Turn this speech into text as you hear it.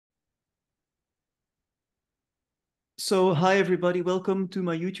So, hi everybody, welcome to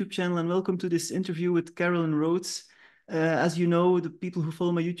my YouTube channel and welcome to this interview with Carolyn Roads. As you know, the people who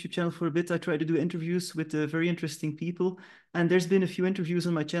follow my YouTube channel for a bit, I try to do interviews with very interesting people. And there's been a few interviews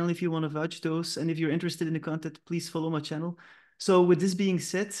on my channel if you want to watch those. And if you're interested in the content, please follow my channel. So with this being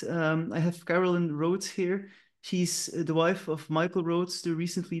said, I have Carolyn Roads here. She's the wife of Michael Roads, the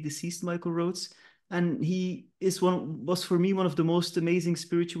recently deceased Michael Roads. And he was for me one of the most amazing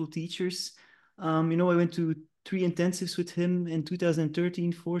spiritual teachers. I went to three intensives with him in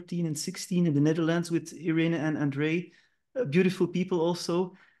 2013, 14, and 16 in the Netherlands with Irene and Andre. Beautiful people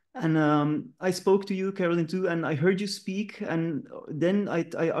also. And I spoke to you, Carolyn, too, and I heard you speak. And then I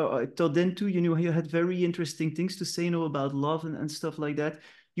thought then too, you had very interesting things to say, about love and stuff like that.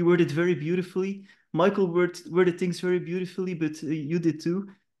 You worded very beautifully. Michael worded things very beautifully, but you did too.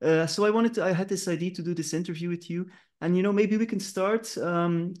 So I had this idea to do this interview with you. And maybe we can start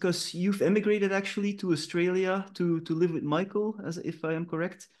because you've emigrated actually to Australia to live with Michael, as if I am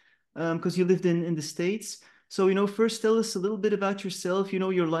correct, because you lived in the States. So first tell us a little bit about yourself.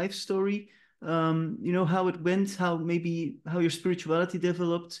 Your life story. How it went, how your spirituality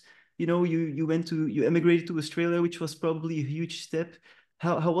developed. You emigrated to Australia, which was probably a huge step.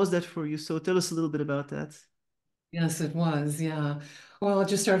 How was that for you? So tell us a little bit about that. Yes, it was. Yeah. Well, I'll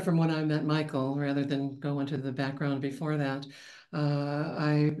just start from when I met Michael rather than go into the background before that.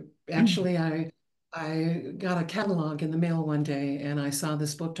 I actually I got a catalog in the mail one day and I saw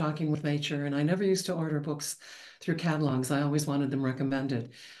this book, Talking with Nature, and I never used to order books through catalogs. I always wanted them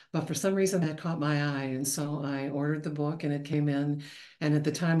recommended. But for some reason that caught my eye. And so I ordered the book and it came in. And at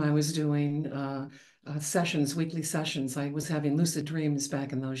the time I was doing sessions, weekly sessions. I was having lucid dreams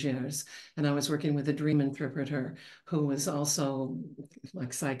back in those years. And I was working with a dream interpreter who was also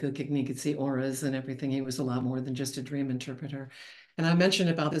like psychic, and he could see auras and everything. He was a lot more than just a dream interpreter. And I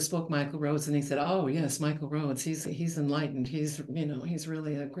mentioned about this book, Michael Rhodes, and he said, "Oh yes, Michael Rhodes. He's enlightened. He's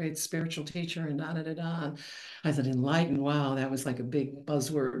really a great spiritual teacher." And da da da da. And I said, "Enlightened. Wow, that was like a big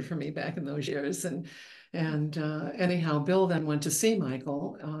buzzword for me back in those years." And anyhow, Bill then went to see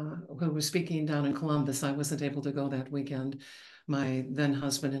Michael, who was speaking down in Columbus. I wasn't able to go that weekend. My then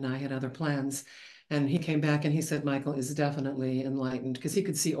husband and I had other plans. And he came back and he said Michael is definitely enlightened because he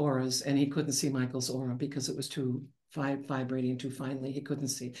could see auras and he couldn't see Michael's aura because it was too vibrating too finely. He couldn't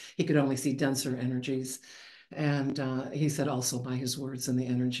see, he could only see denser energies. And he said also by his words and the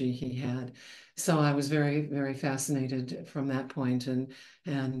energy he had. So I was very, very fascinated from that point and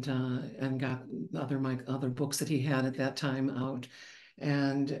got other books that he had at that time out.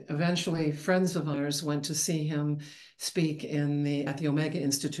 And eventually, friends of ours went to see him speak at the Omega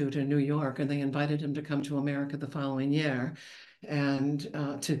Institute in New York, and they invited him to come to America the following year and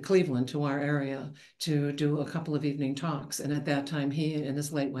to Cleveland, to our area, to do a couple of evening talks. And at that time, he and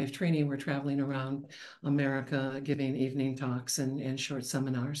his late wife Trini were traveling around America giving evening talks and short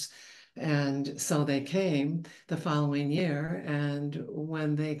seminars. And so they came the following year. And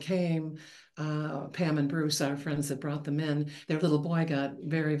when they came, Pam and Bruce, our friends that brought them in, their little boy got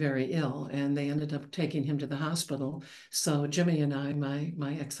very, very ill, and they ended up taking him to the hospital. So Jimmy and I,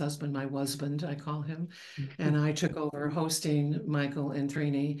 my ex-husband, my husband, I call him, and I took over hosting Michael and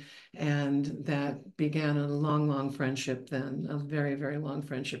Trini, and that began a long, long friendship then, a very, very long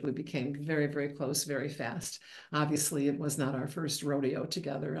friendship. We became very, very close very fast. Obviously, it was not our first rodeo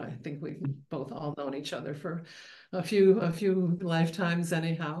together. I think we've both all known each other for a few lifetimes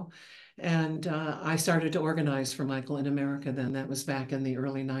anyhow. And I started to organize for Michael in America then. That was back in the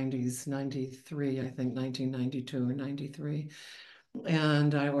early 90s, 93, I think 1992 or 93.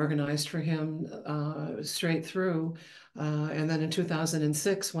 And I organized for him straight through. And then in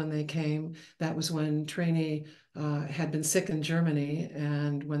 2006, when they came, that was when Trini had been sick in Germany.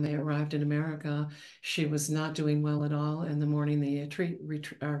 And when they arrived in America, she was not doing well at all. In the morning, the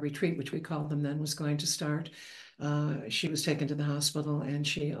retreat, which we called them then, was going to start. She was taken to the hospital and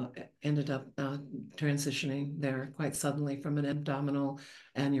she ended up transitioning there quite suddenly from an abdominal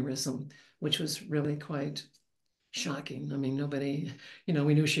aneurysm, which was really quite shocking. I mean, nobody,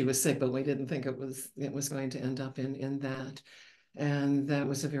 we knew she was sick, but we didn't think it was going to end up in that. And that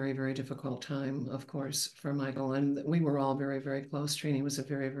was a very, very difficult time, of course, for Michael. And we were all very, very close. Trini was a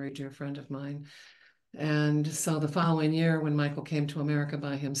very, very dear friend of mine. And so the following year, when Michael came to America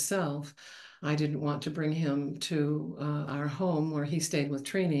by himself, I didn't want to bring him to our home where he stayed with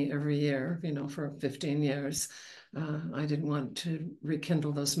Trini every year, for 15 years. I didn't want to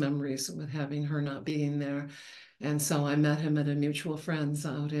rekindle those memories with having her not being there. And so I met him at a mutual friend's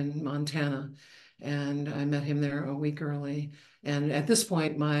out in Montana. And I met him there a week early. And at this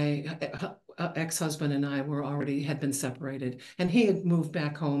point, ex-husband and I had been separated, and he had moved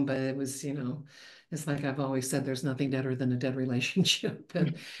back home, but it was, it's like I've always said, there's nothing deader than a dead relationship.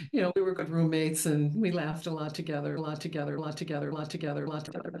 And, we were good roommates and we laughed a lot together, a lot together, a lot together, a lot together, a lot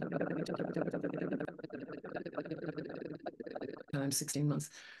together. Time 16 months.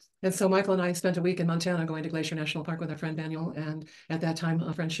 And so Michael and I spent a week in Montana going to Glacier National Park with our friend Daniel. And at that time,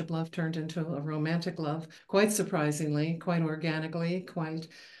 a friendship love turned into a romantic love, quite surprisingly, quite organically, quite,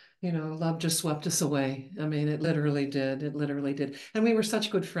 love just swept us away. I mean, it literally did. It literally did. And we were such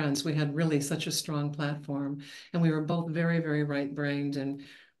good friends. We had really such a strong platform. And we were both very, very right-brained. And,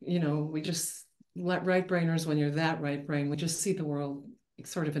 we just let right-brainers, when you're that right-brain, we just see the world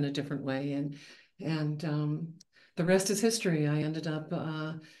sort of in a different way. And the rest is history. I ended up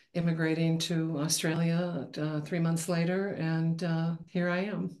immigrating to Australia 3 months later, and here I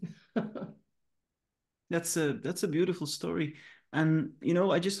am. That's a beautiful story. And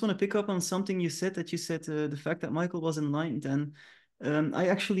I just want to pick up on something you said, that you said the fact that Michael was enlightened. And I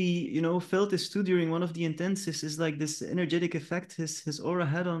actually, felt this too during one of the intensives, is like this energetic effect his aura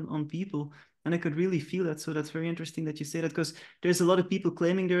had on people. And I could really feel that. So that's very interesting that you say that, because there's a lot of people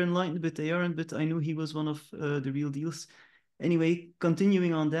claiming they're enlightened, but they aren't. But I knew he was one of the real deals. Anyway,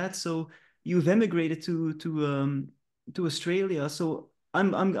 continuing on that. So you've emigrated to Australia. So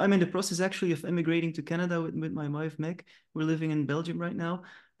I'm in the process actually of emigrating to Canada with my wife Meg. We're living in Belgium right now.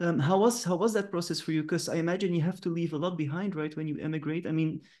 How was that process for you? Because I imagine you have to leave a lot behind, right, when you emigrate. I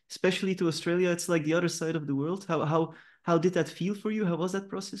mean, especially to Australia, it's like the other side of the world. How did that feel for you? How was that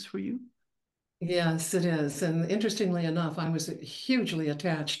process for you? Yes, it is. And interestingly enough, I was hugely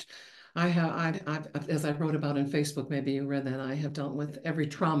attached. As I wrote about in Facebook, maybe you read that, I have dealt with every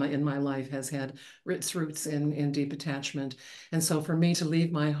trauma in my life has had its roots in deep attachment. And so for me to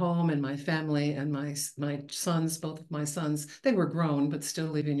leave my home and my family and my sons, both of my sons, they were grown, but still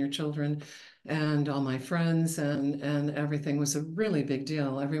leaving your children and all my friends and everything was a really big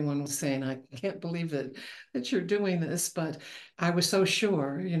deal. Everyone was saying, I can't believe that you're doing this, but I was so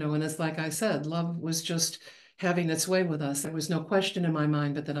sure, and it's like I said, love was just having its way with us. There was no question in my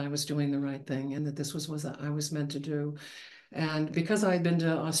mind, but that I was doing the right thing and that this was what I was meant to do. And because I had been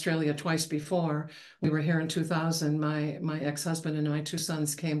to Australia twice before, we were here in 2000. My ex-husband and my two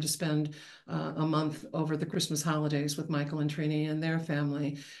sons came to spend a month over the Christmas holidays with Michael and Trini and their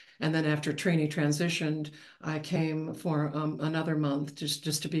family. And then after Trini transitioned, I came for another month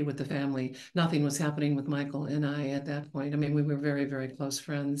just to be with the family. Nothing was happening with Michael and I at that point. I mean, we were very, very close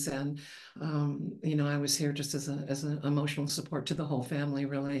friends. And, I was here just as an emotional support to the whole family,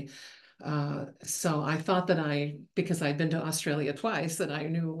 really. So I thought because I'd been to Australia twice, that I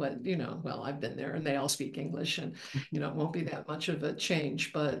knew what, well, I've been there and they all speak English and, it won't be that much of a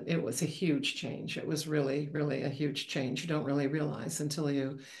change, but it was a huge change. It was really, really a huge change. You don't really realize until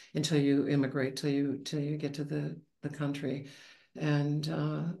you immigrate, till you get to the country. And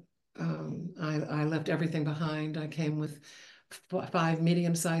I left everything behind. I came with 5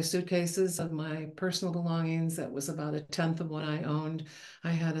 medium-sized suitcases of my personal belongings. That was about a tenth of what I owned.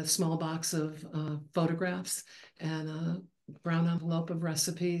 I had a small box of photographs and a brown envelope of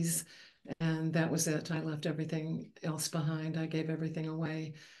recipes, and that was it. I left everything else behind. I gave everything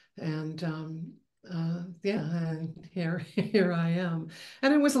away, and yeah, and here here I am.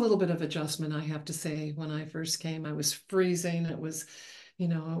 And it was a little bit of adjustment, I have to say. When I first came, I was freezing. It was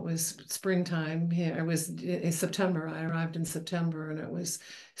springtime here. It was in September. I arrived in September and it was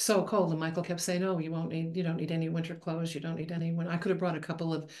so cold. And Michael kept saying, "Oh, you don't need any winter clothes. You don't need any I could have brought a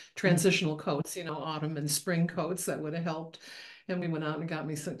couple of transitional coats, autumn and spring coats that would have helped. And we went out and got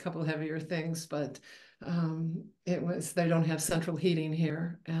me a couple heavier things, but they don't have central heating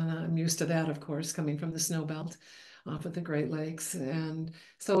here. And I'm used to that, of course, coming from the snow belt off of the Great Lakes. And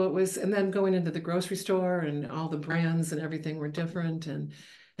so it was, and then going into the grocery store and all the brands and everything were different. And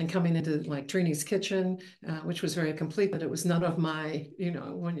coming into like Trini's kitchen, which was very complete, but it was none of my,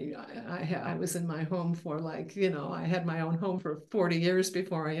 I was in my home for I had my own home for 40 years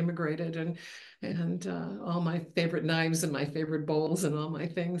before I immigrated, and all my favorite knives and my favorite bowls and all my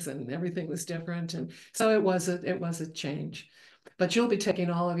things, and everything was different. And so it was a change. But you'll be taking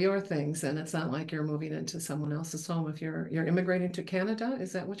all of your things, and it's not like you're moving into someone else's home. If you're immigrating to Canada,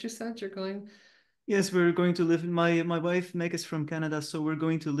 is that what you said? You're going? Yes, we're going to live in my wife Meg is from Canada, so we're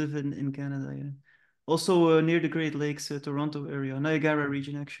going to live in Canada, yeah. Also near the Great Lakes, Toronto area, Niagara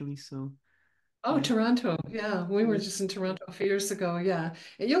region actually. So Oh, yeah. Toronto. Yeah, we were Yeah. just in Toronto a few years ago. Yeah,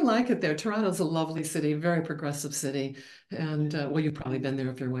 and you'll like it there. Toronto's a lovely city, very progressive city. And well, you've probably been there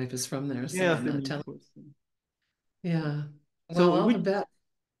if your wife is from there, Yeah, so I've I'm been not there, of telling. course. Yeah. Yeah. Well, So I'll would bet.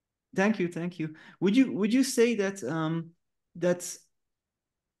 thank you. Would you say that that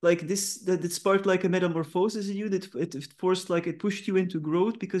like this, that it sparked like a metamorphosis in you, that it forced, like it pushed you into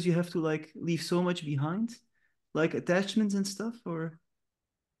growth because you have to like leave so much behind, like attachments and stuff, or?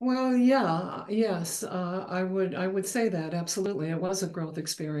 Well, yeah, yes, I would say that absolutely. It was a growth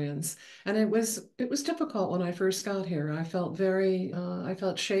experience, and it was difficult when I first got here. I felt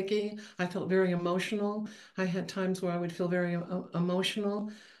shaky. I felt very emotional. I had times where I would feel very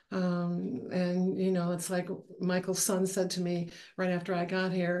emotional, and it's like Michael's son said to me right after I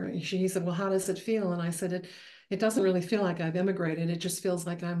got here. He said, "Well, how does it feel?" And I said, "It doesn't really feel like I've immigrated. It just feels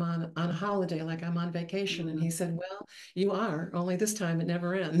like I'm on a holiday, like I'm on vacation." And he said, "Well, you are, only this time it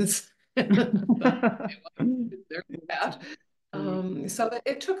never ends." But there's that. So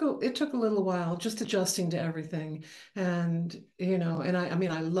it took a little while just adjusting to everything, and I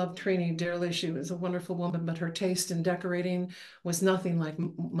mean I love Trini dearly. She was a wonderful woman, but her taste in decorating was nothing like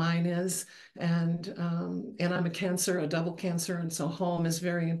mine is, and I'm a Cancer, a double Cancer, and so home is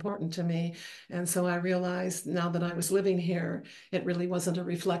very important to me. And so I realized now that I was living here, it really wasn't a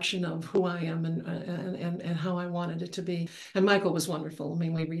reflection of who I am and how I wanted it to be. And Michael was wonderful. I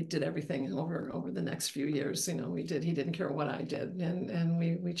mean, we redid everything over the next few years. We did. He didn't care what I did, and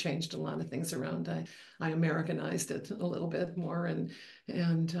we changed a lot of things around. I Americanized it a little bit more, and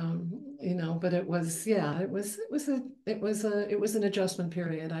but it was, yeah, it was an adjustment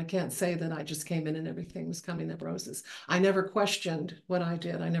period. I can't say that I just came in and everything was coming up roses. I never questioned what I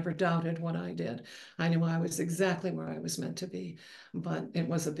did. I never doubted what I did. I knew I was exactly where I was meant to be, but it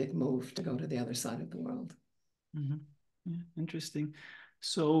was a big move to go to the other side of the world. Mhm. Yeah, interesting.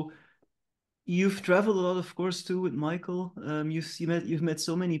 So you've traveled a lot, of course, too, with Michael. You've met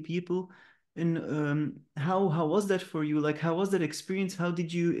so many people. And how was that for you? Like, how was that experience? How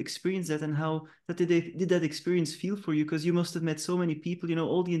did you experience that, and how did that experience feel for you? Because you must have met so many people.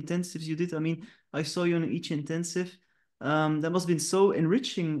 All the intensives you did. I mean, I saw you on each intensive. That must have been so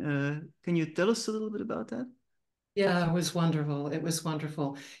enriching. Can you tell us a little bit about that? Yeah, it was wonderful. It was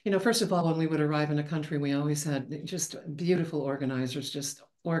wonderful. First of all, when we would arrive in a country, we always had just beautiful organizers, just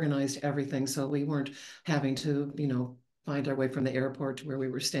organized everything. So we weren't having to, find our way from the airport to where we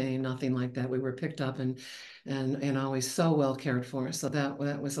were staying, nothing like that. We were picked up and always so well cared for. So that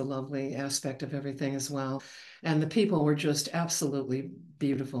was a lovely aspect of everything as well. And the people were just absolutely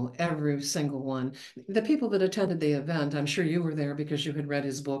beautiful, every single one. The people that attended the event, I'm sure you were there because you had read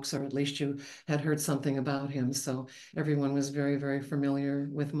his books, or at least you had heard something about him. So everyone was very, very familiar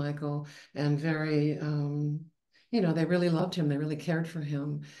with Michael, and they really loved him. They really cared for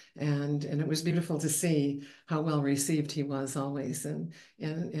him. And it was beautiful to see how well received he was always in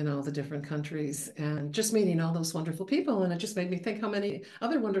all the different countries, and just meeting all those wonderful people. And it just made me think how many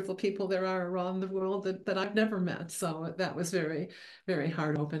other wonderful people there are around the world that I've never met. So that was very, very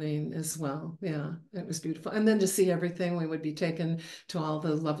heart opening as well. Yeah, it was beautiful. And then to see everything, we would be taken to all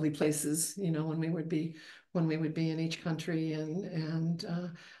the lovely places, when we would be in each country, and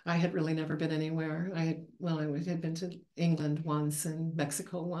I had really never been anywhere. I had been to England once and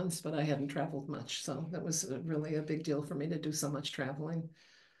Mexico once, but I hadn't traveled much, so that was really a big deal for me to do so much traveling.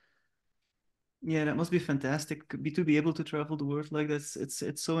 Yeah, that must be fantastic to be able to travel the world like that. It's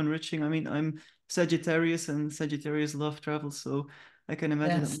so enriching. I mean, I'm Sagittarius, and Sagittarius love travel, so I can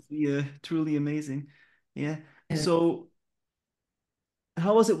imagine that Yes. must be truly amazing. Yeah. Yeah. So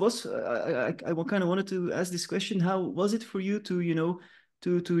how was it? I kind of wanted to ask this question. How was it for you to,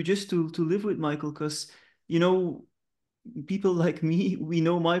 to just to live with Michael? Because you know people like me, we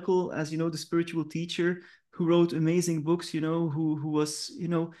know Michael as, the spiritual teacher who wrote amazing books, who was,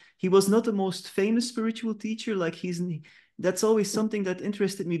 he was not the most famous spiritual teacher. Like that's always something that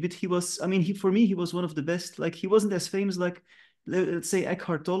interested me. But he was, I mean, for me, he was one of the best. Like he wasn't as famous like, let's say,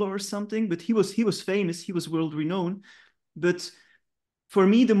 Eckhart Tolle or something, but he was famous. He was world renowned. But for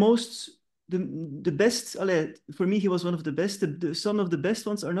me, the best, for me, he was one of the best. Some of the best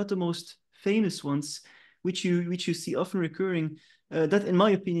ones are not the most famous ones, which you see often recurring. That, in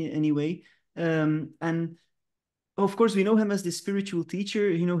my opinion, anyway. And of course, we know him as the spiritual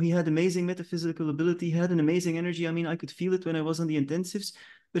teacher. He had amazing metaphysical ability. He had an amazing energy. I mean, I could feel it when I was on the intensives.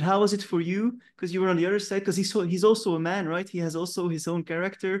 But how was it for you? Because you were on the other side. Because he's also a man, right? He has also his own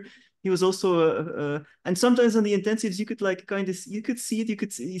character. He was also and sometimes on the intensives you could like kind of you could see it.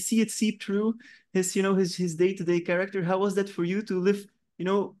 You see it seep through his day-to-day character. How was that for you to live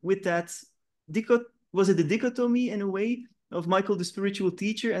with that dicot? Was it a dichotomy in a way of Michael the spiritual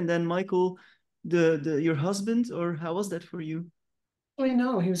teacher and then Michael the your husband, or how was that for you? Well,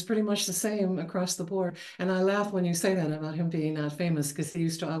 no, he was pretty much the same across the board. And I laugh when you say that about him being not famous, because he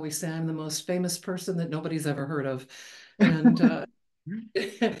used to always say, "I'm the most famous person that nobody's ever heard of." And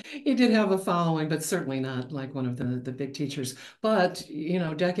He did have a following, but certainly not like one of the big teachers. But,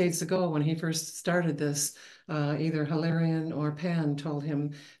 decades ago when he first started this, either Hilarion or Pan told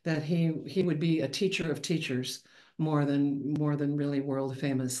him that he would be a teacher of teachers more than really world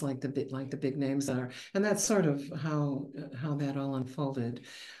famous like the big names are. And that's sort of how that all unfolded.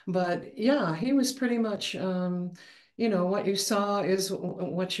 But yeah, he was pretty much what you saw is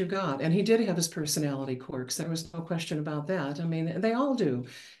what you got. And he did have his personality quirks. There was no question about that. I mean, they all do.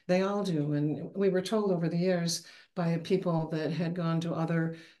 They all do. And we were told over the years by people that had gone to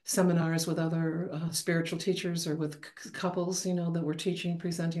other seminars with other spiritual teachers or with couples, that were teaching,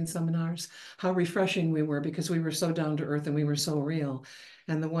 presenting seminars, how refreshing we were because we were so down to earth and we were so real.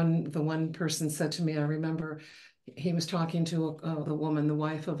 And the one person said to me, I remember he was talking to the woman, the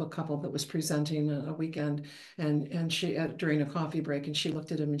wife of a couple that was presenting a weekend, and she during a coffee break, and she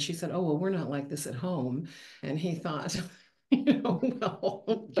looked at him and she said, "Oh, well, we're not like this at home." And he thought,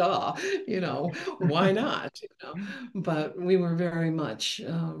 well, duh, why not? But we were very much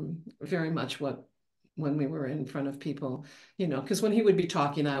what when we were in front of people, because when he would be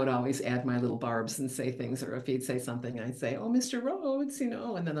talking, I would always add my little barbs and say things, or if he'd say something, I'd say, "Oh, Mr. Rhodes,"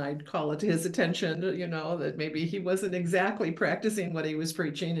 and then I'd call it to his attention, that maybe he wasn't exactly practicing what he was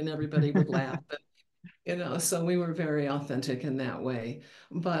preaching, and everybody would laugh. So we were very authentic in that way.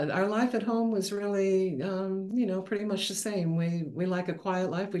 But our life at home was really, pretty much the same. We like a quiet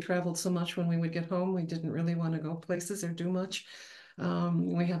life. We traveled so much when we would get home, we didn't really want to go places or do much.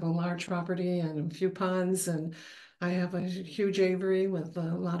 We have a large property and a few ponds, and I have a huge aviary with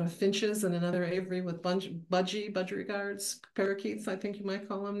a lot of finches and another aviary with budgerigars, parakeets, I think you might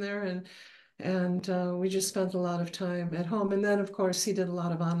call them there. And we just spent a lot of time at home. And then, of course, he did a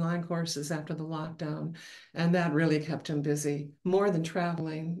lot of online courses after the lockdown. And that really kept him busy, more than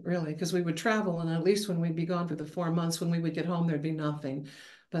traveling, really, because we would travel. And at least when we'd be gone for the 4 months, when we would get home, there'd be nothing.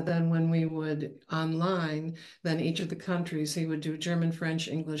 But then when we would online, then each of the countries, he would do German, French,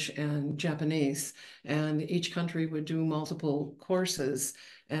 English, and Japanese. And each country would do multiple courses.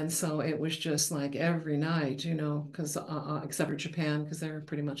 And so it was just like every night, because except for Japan, because they're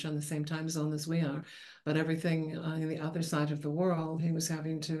pretty much on the same time zone as we are. But everything in the other side of the world, he was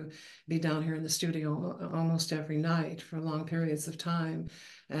having to be down here in the studio almost every night for long periods of time.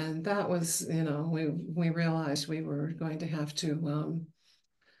 And that was, we realized we were going to have to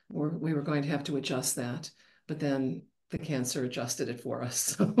adjust that. But then the cancer adjusted it for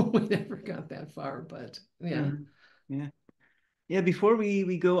us. So we never got that far. But yeah. Yeah. Yeah, before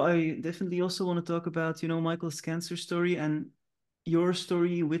we go, I definitely also want to talk about, Michael's cancer story and your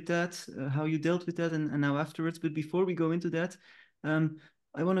story with that, how you dealt with that and now afterwards. But before we go into that,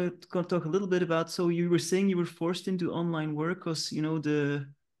 I want to talk a little bit about, so you were saying you were forced into online work because, the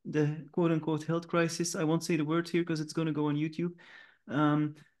quote unquote health crisis, I won't say the word here because it's going to go on YouTube.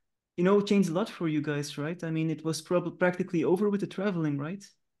 Um, changed a lot for you guys, right? I mean, it was probably practically over with the traveling, right?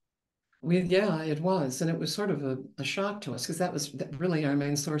 Yeah, it was. And it was sort of a shock to us because that was really our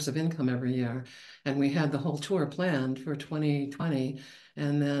main source of income every year. And we had the whole tour planned for 2020.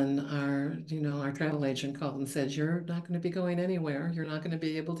 And then our travel agent called and said, "You're not going to be going anywhere. You're not going to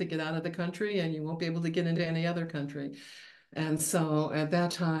be able to get out of the country, and you won't be able to get into any other country." And so at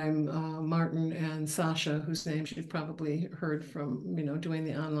that time, Martin and Sasha, whose names you've probably heard from, doing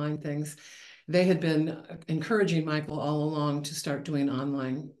the online things, they had been encouraging Michael all along to start doing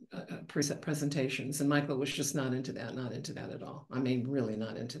online presentations. And Michael was just not into that at all. I mean, really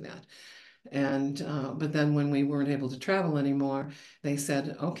not into that. And but then when we weren't able to travel anymore, they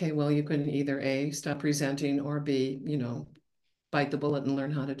said, "Okay, well, you can either A, stop presenting, or B, bite the bullet and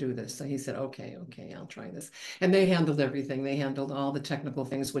learn how to do this." So he said, "Okay, I'll try this." And they handled everything. They handled all the technical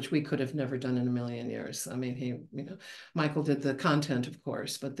things, which we could have never done in a million years. I mean, Michael did the content, of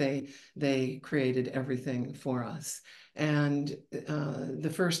course, but they created everything for us. And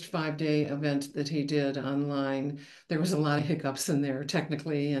the first 5-day event that he did online, there was a lot of hiccups in there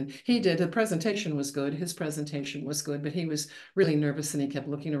technically. And the presentation was good. His presentation was good, but he was really nervous and he kept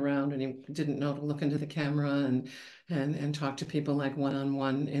looking around and he didn't know to look into the camera and talk to people like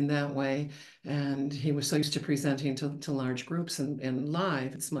one-on-one in that way. And he was so used to presenting to large groups and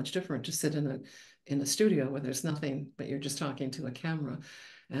live. It's much different to sit in a studio where there's nothing, but you're just talking to a camera.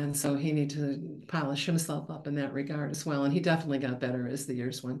 And so he needed to polish himself up in that regard as well. And he definitely got better as the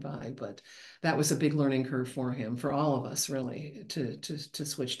years went by. But that was a big learning curve for him, for all of us, really, to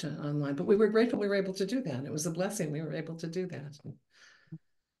switch to online. But we were grateful we were able to do that. It was a blessing we were able to do that.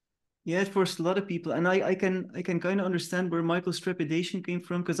 Yeah, it forced a lot of people, and I can kind of understand where Michael's trepidation came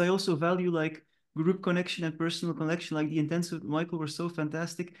from because I also value like group connection and personal connection. Like the intensive Michael were so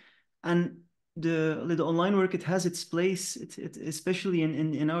fantastic, and the online work, it has its place. Especially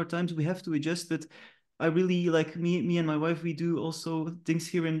in our times, we have to adjust. But I really like me and my wife. We do also things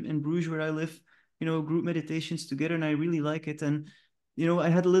here in Bruges where I live. Group meditations together, and I really like it. And I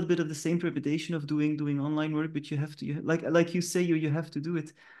had a little bit of the same trepidation of doing online work, but you have to like you say you have to do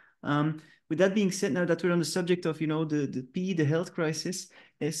it. With that being said, now that we're on the subject of the health crisis,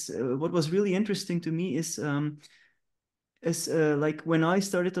 is what was really interesting to me is like when I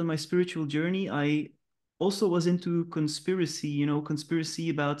started on my spiritual journey, I also was into conspiracy, conspiracy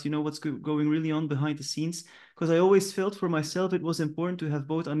about, what's going really on behind the scenes. Because I always felt for myself it was important to have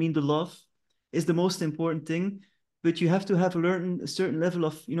both. I mean, the love is the most important thing, but you have to have learned a certain level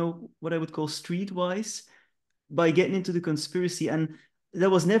of, what I would call streetwise by getting into the conspiracy. And that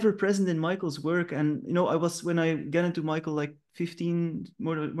was never present in Michael's work. And, when I got into Michael like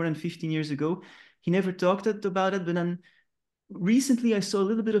more than 15 years ago, he never talked about it. But then recently I saw a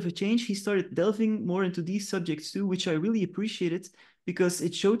little bit of a change. He started delving more into these subjects too, which I really appreciated because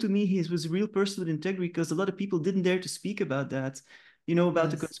it showed to me he was a real person with integrity, because a lot of people didn't dare to speak about that, about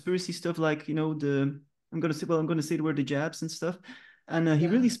the Yes. conspiracy stuff, like, I'm going to say the word the jabs and stuff. And he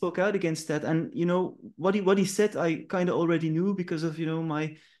really Yeah. spoke out against that. And, what he said, I kind of already knew because of,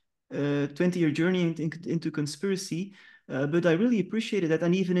 my 20-year journey into conspiracy. But I really appreciated that,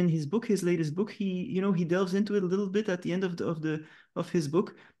 and even in his book, his latest book, he delves into it a little bit at the end of his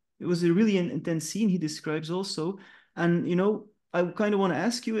book. It was a really intense scene he describes also, and I kind of want to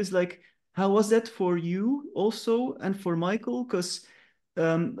ask you is like, how was that for you also, and for Michael? Because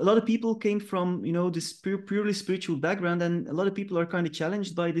a lot of people came from this purely spiritual background, and a lot of people are kind of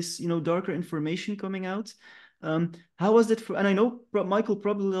challenged by this darker information coming out. How was that for? And I know Michael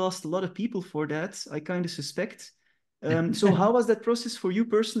probably lost a lot of people for that. I kind of suspect. So how was that process for you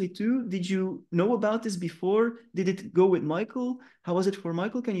personally too? Did you know about this before? Did it go with Michael? How was it for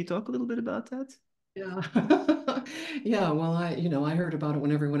Michael? Can you talk a little bit about that? Yeah. Yeah, well, I heard about it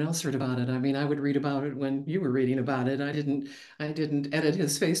when everyone else heard about it. I mean, I would read about it when you were reading about it. I didn't edit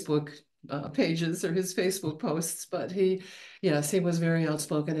his Facebook pages or his Facebook posts, but yes, he was very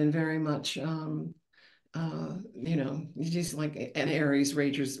outspoken and very much he's like an Aries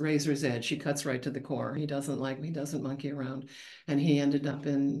razor's edge. He cuts right to the core. He doesn't monkey around. And he ended up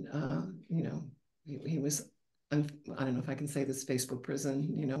in, he was, I don't know if I can say this, Facebook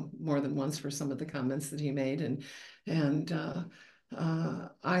prison, more than once for some of the comments that he made.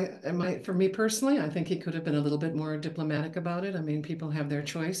 For me personally, I think he could have been a little bit more diplomatic about it. I mean, people have their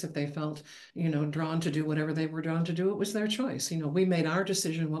choice. If they felt, drawn to do whatever they were drawn to do, it was their choice. We made our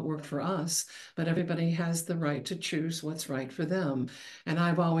decision what worked for us, but everybody has the right to choose what's right for them. And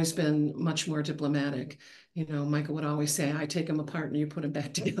I've always been much more diplomatic. Michael would always say, I take them apart and you put them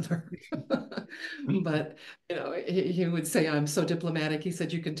back together. But, he would say, I'm so diplomatic. He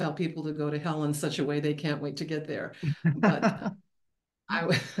said, you can tell people to go to hell in such a way they can't wait to get there. But I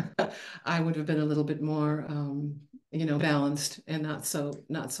would I would have been a little bit more balanced and not so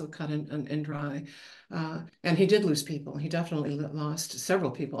cut and dry. And he did lose people. He definitely lost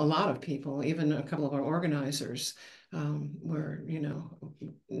several people, a lot of people, even a couple of our organizers were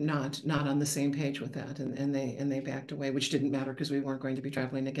not on the same page with that, and they backed away, which didn't matter because we weren't going to be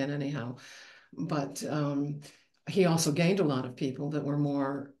traveling again anyhow. But he also gained a lot of people that were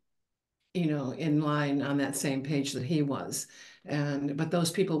more in line on that same page that he was. But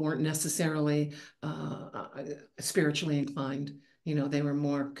those people weren't necessarily spiritually inclined. They were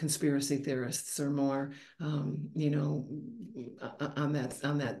more conspiracy theorists or more, on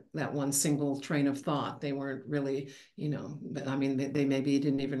that one single train of thought. They weren't really, but I mean, they maybe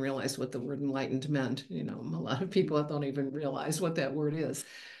didn't even realize what the word enlightened meant. A lot of people don't even realize what that word is.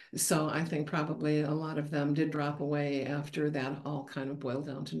 So I think probably a lot of them did drop away after that all kind of boiled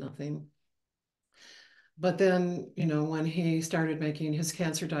down to nothing. But then, when he started making his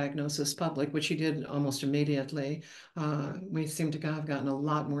cancer diagnosis public, which he did almost immediately, we seem to have gotten a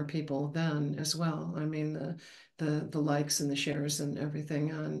lot more people then as well. I mean, the likes and the shares and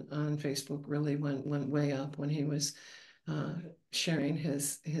everything on Facebook really went way up when he was uh, sharing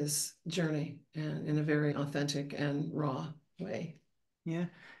his journey and in a very authentic and raw way. Yeah,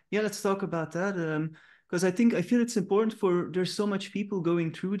 yeah. Let's talk about that. Because I feel it's important there's so much people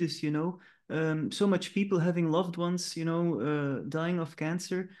going through this. So much people having loved ones, dying of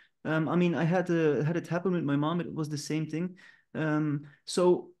cancer. I mean, I had it happen with my mom. It was the same thing.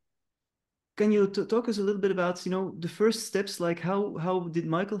 So can you talk us a little bit about, the first steps, like how did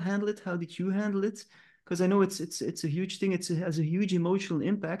Michael handle it? How did you handle it? Because I know it's a huge thing. It has a huge emotional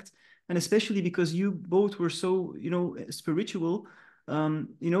impact, and especially because you both were so, spiritual.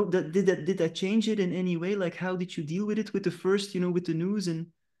 Did that change it in any way? Like, how did you deal with it with the first, with the news and?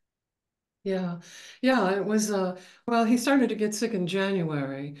 Yeah, yeah, it was well, he started to get sick in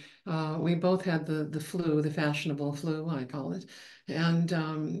January. We both had the flu, the fashionable flu, I call it. And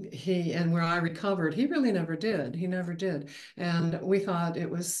and where I recovered, he really never did. He never did. And we thought it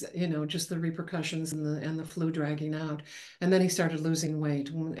was, just the repercussions and the flu dragging out. And then he started losing weight,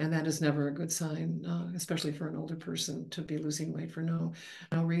 and that is never a good sign, especially for an older person to be losing weight for no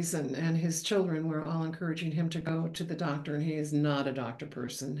reason. And his children were all encouraging him to go to the doctor, and he is not a doctor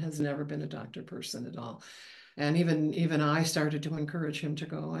person, has never been a doctor person at all. And even I started to encourage him to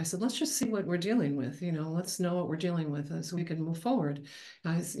go. I said, let's just see what we're dealing with. Let's know what we're dealing with so we can move forward.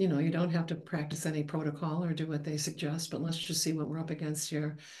 You don't have to practice any protocol or do what they suggest, but let's just see what we're up against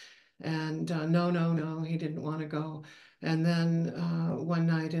here. And no, no, no, he didn't want to go. And then one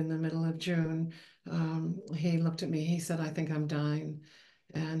night in the middle of June, he looked at me. He said, "I think I'm dying."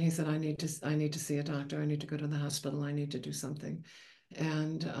 And he said, I need to see a doctor. I need to go to the hospital. I need to do something."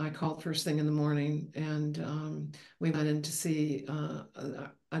 And I called first thing in the morning, and we went in to see a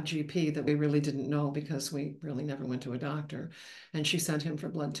GP that we really didn't know because we really never went to a doctor. And she sent him for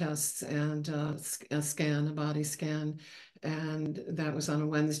blood tests and a scan, a body scan. And that was on a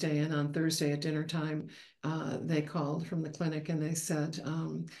Wednesday. And on Thursday at dinner time, they called from the clinic and they said,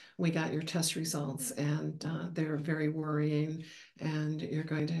 "We got your test results, and they're very worrying, and you're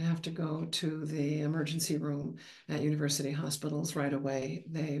going to have to go to the emergency room at university hospitals right away.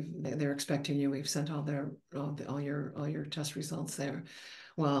 They're expecting you. We've sent all your test results there."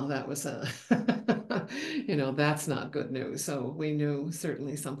 Well, that was that's not good news. So we knew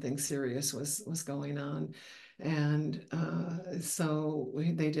certainly something serious was going on. And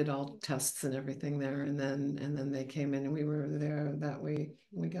they did all tests and everything there, and then they came in, and we were there that week.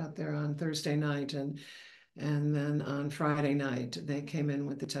 We got there on Thursday night, and then on Friday night they came in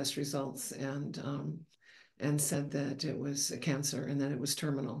with the test results, and said that it was a cancer and that it was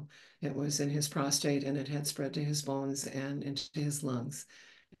terminal. It was in his prostate, and it had spread to his bones and into his lungs,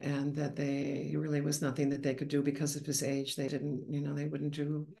 and that they really was nothing that they could do because of his age. They wouldn't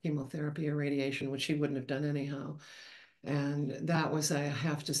do chemotherapy or radiation, which he wouldn't have done anyhow. And that was, I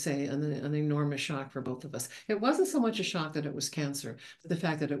have to say, an enormous shock for both of us. It wasn't so much a shock that it was cancer, but the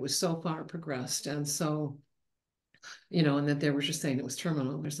fact that it was so far progressed and so, and that they were just saying it was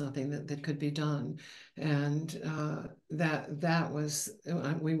terminal. There's nothing that could be done. And that was,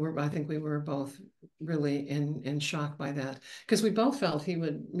 I think we were both really in shock by that, because we both felt he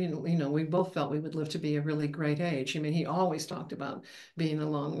would, we both felt we would live to be a really great age. I mean, he always talked about being a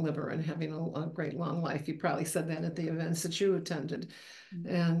long liver and having a great long life. He probably said that at the events that you attended.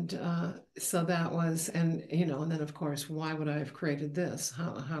 And so that was, and then of course, why would I have created this?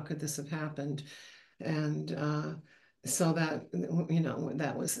 How could this have happened? And so that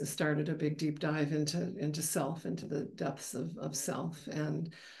that was started a big deep dive into self, into the depths of self.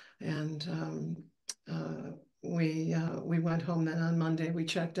 And we went home then on Monday. We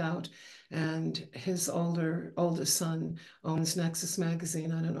checked out, and his oldest son owns Nexus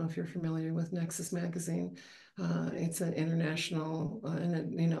magazine. I don't know if you're familiar with Nexus magazine. It's an international,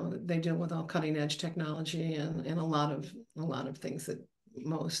 they deal with all cutting edge technology and a lot of things that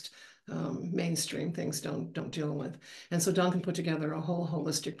most mainstream things don't deal with. And so Duncan put together a whole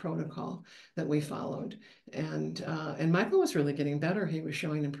holistic protocol that we followed. And Michael was really getting better. He was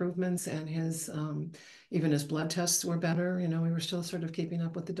showing improvements, and his even his blood tests were better. We were still sort of keeping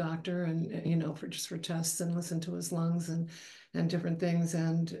up with the doctor, and for tests, and listen to his lungs and different things.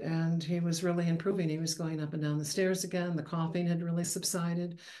 And he was really improving. He was going up and down the stairs again. The coughing had really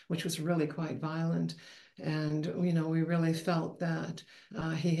subsided, which was really quite violent. And we really felt that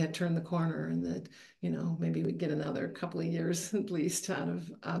he had turned the corner, and that maybe we'd get another couple of years at least out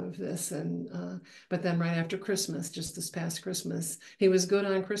of this. And but then right after Christmas, just this past Christmas, he was good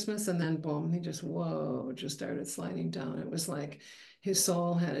on Christmas, and then boom, he just started sliding down. It was like his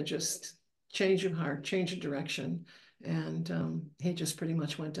soul had a just change of heart, change of direction, and he just pretty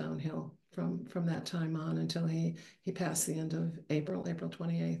much went downhill from that time on until he passed the end of April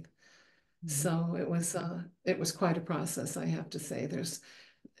 28th. So it was quite a process, I have to say.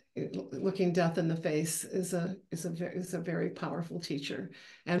 Looking death in the face is a very powerful teacher,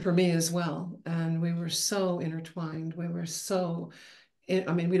 and for me as well. And we were so intertwined. We were so.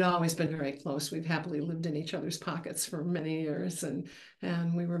 I mean, we'd always been very close. We've happily lived in each other's pockets for many years, and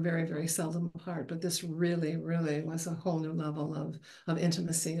we were very, very seldom apart. But this really, really was a whole new level of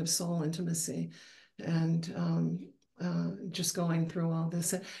intimacy, of soul intimacy. And just going through all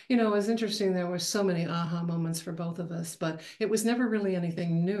this. You know, it was interesting. There were so many aha moments for both of us, but it was never really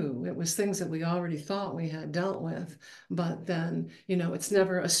anything new. It was things that we already thought we had dealt with. But then, you know, it's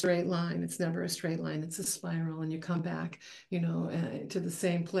never a straight line. It's never a straight line. It's a spiral, and you come back, you know, to the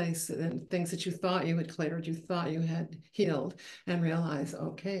same place, and things that you thought you had cleared, you thought you had healed, and realize,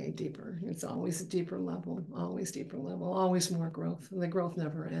 okay, deeper. It's always a deeper level, always more growth. And the growth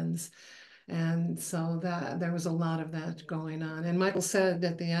never ends. And so that there was a lot of that going on. And Michael said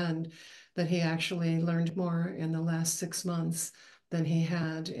at the end that he actually learned more in the last 6 months than he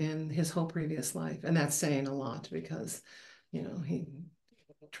had in his whole previous life. And that's saying a lot because, you know, he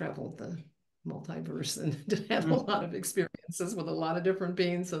traveled the multiverse and had a lot of experiences with a lot of different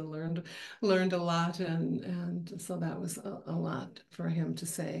beings and learned a lot, and so that was a lot for him to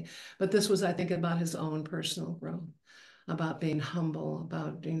say. But this was, I think, about his own personal growth, about being humble,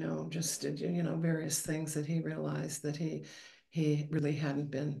 about, you know, just, you know, various things that he realized that he really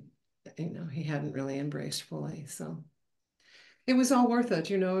hadn't been, you know, he hadn't really embraced fully. So it was all worth it,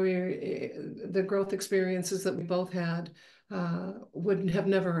 you know. The growth experiences that we both had would have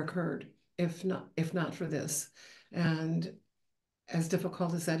never occurred if not for this. And as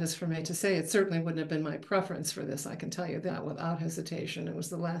difficult as that is for me to say, it certainly wouldn't have been my preference for this. I can tell you that without hesitation. It was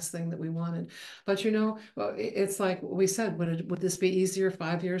the last thing that we wanted. But you know, well, it's like we said, would this be easier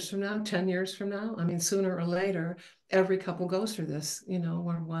 5 years from now, 10 years from now? I mean, sooner or later, every couple goes through this, you know,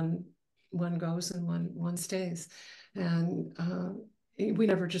 where one goes and one stays. And we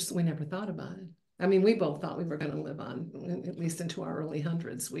never thought about it. I mean, we both thought we were going to live on at least into our early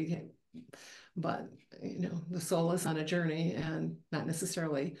hundreds. But you know, the soul is on a journey, and not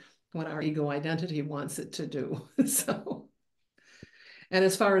necessarily what our ego identity wants it to do. So, and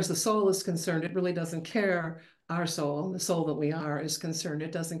as far as the soul is concerned, it really doesn't care. Our soul, the soul that we are, is concerned.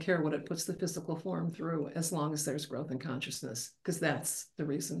 It doesn't care what it puts the physical form through, as long as there's growth in consciousness, because that's the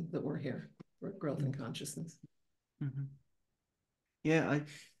reason that we're here, for growth in consciousness. Mm-hmm. Yeah,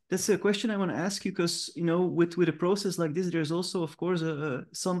 that's a question I want to ask you, because, you know, with a process like this, there's also, of course, a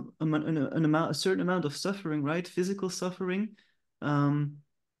certain amount of suffering, right? Physical suffering.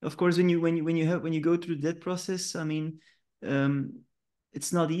 Of course, when you go through that process, I mean, um,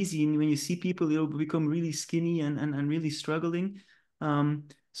 it's not easy, and when you see people, you know, become really skinny and really struggling.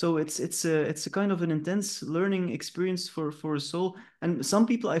 So it's a kind of an intense learning experience for a soul. And some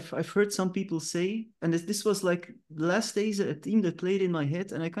people, I've heard some people say, and this was like the last days a theme that played in my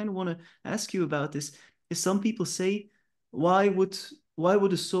head, and I kind of want to ask you about this. Is some people say, why would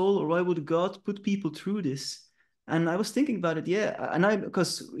a soul, or why would God put people through this? And I was thinking about it, yeah,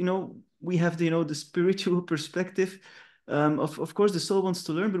 because, you know, we have the, you know, the spiritual perspective. Of course, the soul wants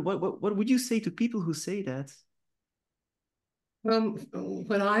to learn, but what would you say to people who say that? Well,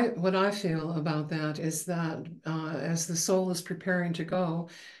 what I feel about that is that as the soul is preparing to go,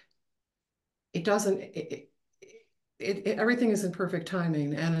 it doesn't. Everything is in perfect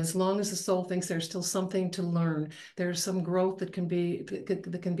timing, and as long as the soul thinks there's still something to learn, there's some growth that can be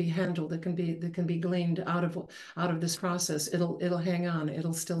handled, that can be gleaned out of this process. It'll hang on.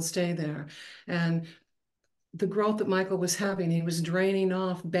 It'll still stay there, and the growth that Michael was having, he was draining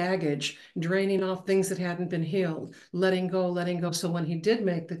off baggage, draining off things that hadn't been healed, letting go, letting go. So when he did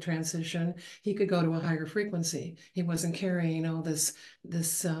make the transition, he could go to a higher frequency. He wasn't carrying all this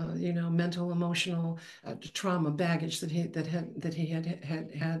you know, mental, emotional trauma baggage that he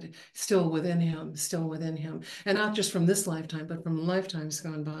had still within him, and not just from this lifetime, but from lifetimes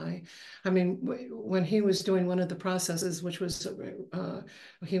gone by. I mean, when he was doing one of the processes, which was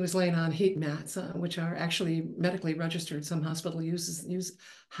he was laying on heat mats, which are actually medically registered. Some hospitals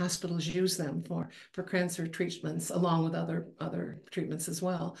use them for cancer treatments, along with other treatments as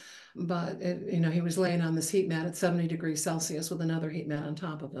well. But you know, he was laying on this heat mat at 70 degrees Celsius with another heat mat on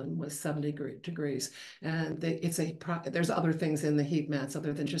top of him with 70 degrees. And there's other things in the heat mats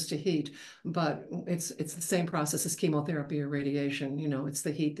other than just a heat, but it's the same process as chemotherapy or radiation. You know, it's the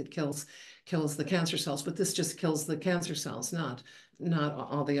heat that kills the cancer cells, but this just kills the cancer cells, not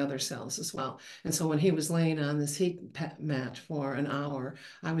all the other cells as well. And so when he was laying on this heat mat for an hour,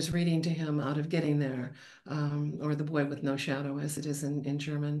 I was reading to him out of Getting There, or The Boy with No Shadow, as it is in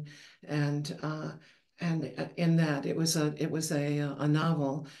German. And in that, it was a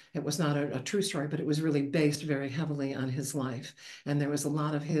novel. It was not a true story, but it was really based very heavily on his life. And there was a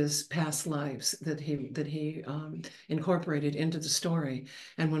lot of his past lives that he incorporated into the story.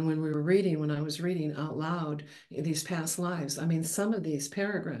 And when I was reading out loud these past lives, I mean, some of these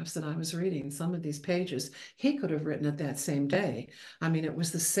paragraphs that I was reading, some of these pages, he could have written it that same day. I mean, it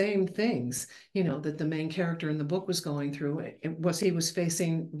was the same things, you know, that the main character in the book was going through. He was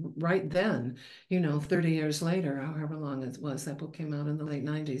facing right then, you know, 30 years later, however long it was. That book came out in the late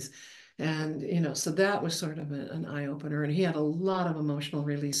 90s. And, so that was sort of an eye opener. And he had a lot of emotional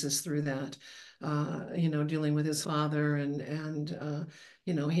releases through that, dealing with his father and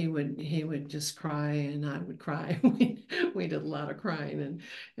he would just cry and I would cry. We did a lot of crying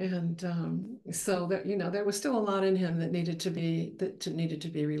and so that there was still a lot in him that needed to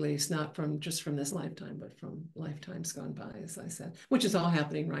be released, not just from this lifetime, but from lifetimes gone by, as I said, which is all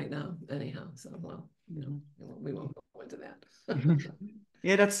happening right now, anyhow. So we won't go into that.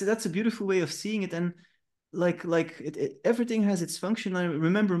 Yeah, that's a beautiful way of seeing it, and everything has its function. I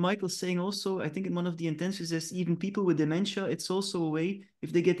remember Michael saying also, I think in one of the intensives, is even people with dementia, it's also a way,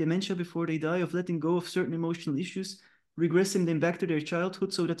 if they get dementia before they die, of letting go of certain emotional issues, regressing them back to their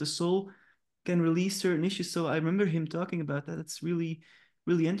childhood so that the soul can release certain issues. So I remember him talking about that. It's really,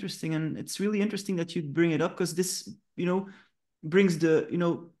 really interesting. And it's really interesting that you bring it up, because this, brings the,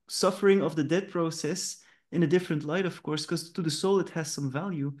 suffering of the death process in a different light, of course, because to the soul, it has some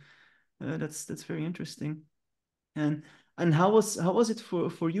value. That's very interesting. And how was it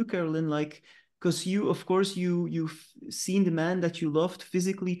for you, Carolyn? Like, because you, of course, you've seen the man that you loved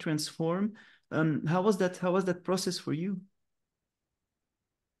physically transform. How was that process for you?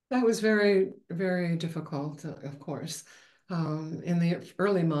 That was very, very difficult, of course. In the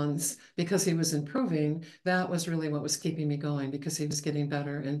early months, because he was improving, that was really what was keeping me going, because he was getting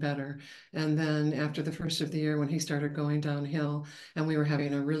better and better. And then after the first of the year, when he started going downhill, and we were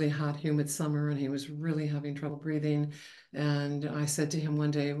having a really hot, humid summer, and he was really having trouble breathing. And I said to him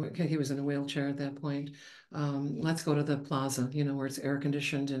one day, okay, he was in a wheelchair at that point, let's go to the plaza, where it's air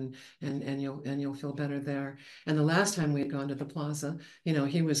conditioned and you'll feel better there. And the last time we had gone to the plaza,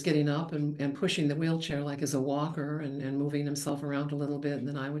 he was getting up and pushing the wheelchair like as a walker and moving himself around a little bit. And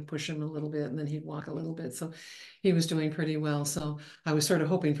then I would push him a little bit and then he'd walk a little bit. So he was doing pretty well. So I was sort of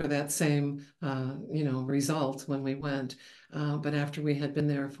hoping for that same, result when we went. But after we had been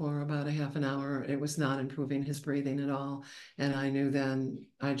there for about a half an hour, it was not improving his breathing at all. And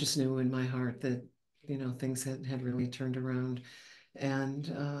I just knew in my heart that, things had really turned around. And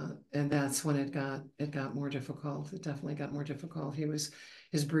that's when it got more difficult. It definitely got more difficult.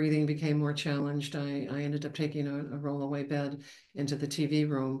 His breathing became more challenged. I ended up taking a rollaway bed into the TV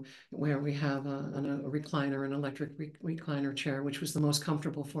room, where we have a recliner, an electric recliner chair, which was the most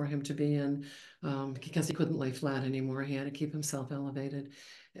comfortable for him to be in, because he couldn't lay flat anymore. He had to keep himself elevated.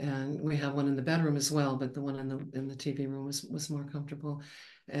 And we have one in the bedroom as well, but the one in the TV room was more comfortable.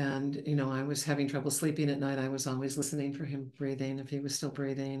 And, I was having trouble sleeping at night. I was always listening for him breathing, if he was still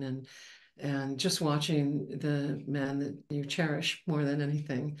breathing, and just watching the man that you cherish more than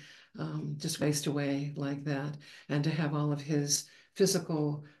anything, just waste away like that. And to have all of his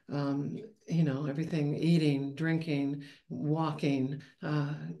physical, everything, eating, drinking, walking,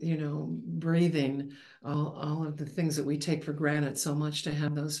 breathing, all of the things that we take for granted so much, to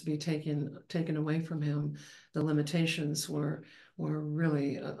have those be taken away from him. The limitations were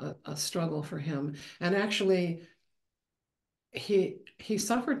really a struggle for him. And actually, he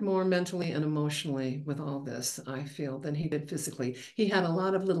suffered more mentally and emotionally with all this, I feel, than he did physically. He had a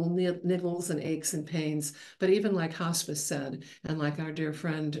lot of little niggles and aches and pains, but even like hospice said, and like our dear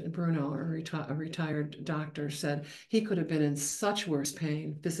friend Bruno, a retired doctor, said, he could have been in such worse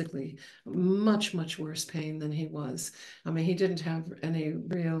pain physically, much, much worse pain than he was. I mean, he didn't have any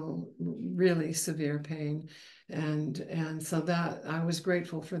really severe pain. And so that I was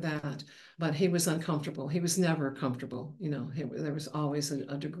grateful for that, but he was uncomfortable. He was never comfortable. There was always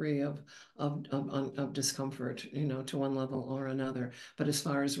a degree of discomfort, to one level or another. But as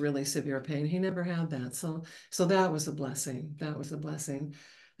far as really severe pain, he never had that. So that was a blessing. That was a blessing.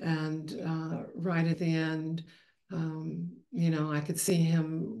 And right at the end, I could see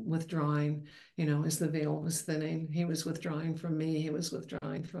him withdrawing, as the veil was thinning. He was withdrawing from me. He was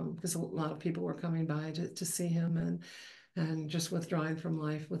withdrawing because a lot of people were coming by to see him, and just withdrawing from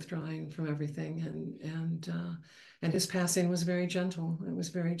life, withdrawing from everything. And his passing was very gentle. It was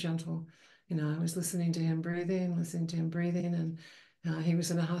very gentle. I was listening to him breathing, and he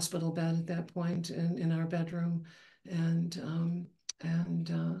was in a hospital bed at that point in our bedroom. And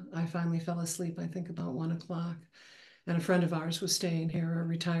I finally fell asleep, I think about 1 o'clock. And a friend of ours was staying here, a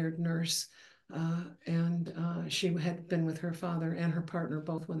retired nurse. And she had been with her father and her partner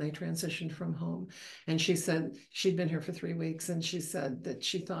both when they transitioned from home. And she said she'd been here for 3 weeks, and she said that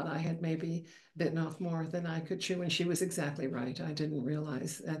she thought I had maybe bitten off more than I could chew. And she was exactly right. I didn't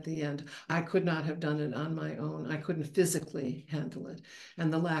realize at the end. I could not have done it on my own. I couldn't physically handle it.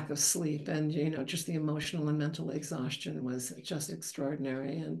 And the lack of sleep and, just the emotional and mental exhaustion was just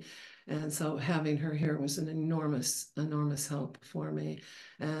extraordinary. And so having her here was an enormous, enormous help for me.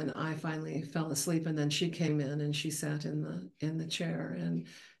 And I finally fell asleep, and then she came in and she sat in the chair and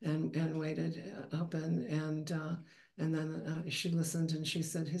waited up and then she listened and she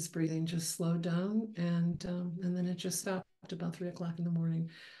said his breathing just slowed down and then it just stopped about 3 o'clock in the morning.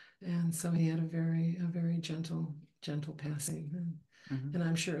 And so he had a very gentle passing. And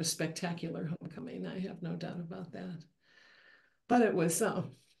I'm sure a spectacular homecoming. I have no doubt about that. But it was,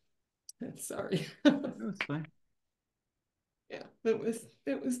 sorry. No, it's fine. Yeah, it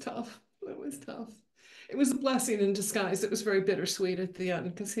was tough. It was tough. It was a blessing in disguise. It was very bittersweet at the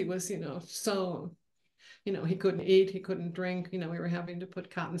end because he was, so, he couldn't eat, he couldn't drink. We were having to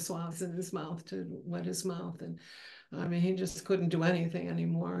put cotton swabs in his mouth to wet his mouth. And I mean, he just couldn't do anything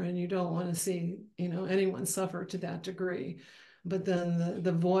anymore. And you don't want to see, anyone suffer to that degree. But then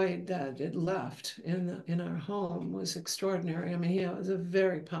the void that it left in our home was extraordinary. I mean, he was a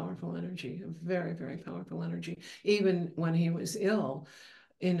very powerful energy, a very, very powerful energy. Even when he was ill,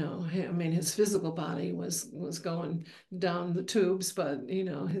 I mean, his physical body was going down the tubes, but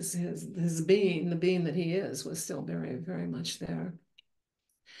his being, the being that he is, was still very, very much there.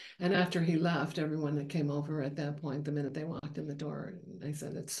 And after he left, everyone that came over at that point, the minute they walked in the door, I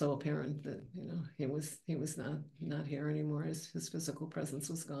said it's so apparent that he was not here anymore. His physical presence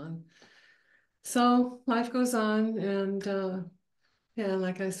was gone. So life goes on, and yeah,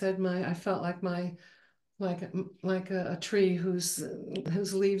 like I said, I felt like a tree whose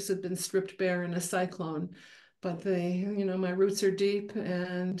leaves had been stripped bare in a cyclone, but my roots are deep,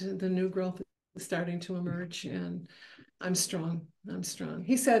 and the new growth is starting to emerge, and I'm strong. I'm strong.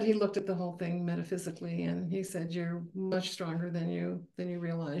 He said he looked at the whole thing metaphysically, and he said, "You're much stronger than you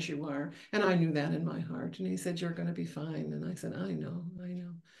realize you are." And I knew that in my heart. And he said, "You're going to be fine." And I said, "I know, I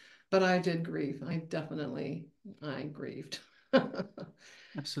know." But I did grieve. I grieved. And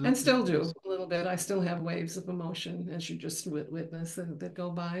Absolutely, of still do course. a little bit. I still have waves of emotion, as you just witness, that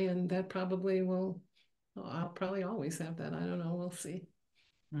go by, and that probably will. I'll probably always have that. I don't know. We'll see.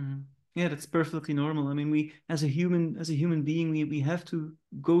 Mhm. Yeah, that's perfectly normal. I mean, we as a human being, we have to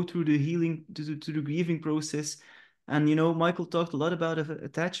go through the healing to the grieving process. And Michael talked a lot about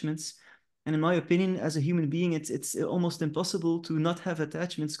attachments. And in my opinion, as a human being, it's almost impossible to not have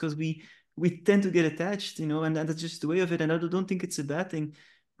attachments because we tend to get attached, and that's just the way of it. And I don't think it's a bad thing.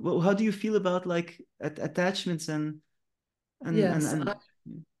 Well, how do you feel about like attachments Yes, and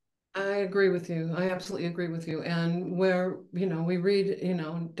I agree with you. I absolutely agree with you. And where, we read,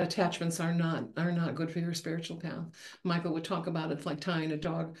 attachments are not good for your spiritual path. Michael would talk about it's like tying a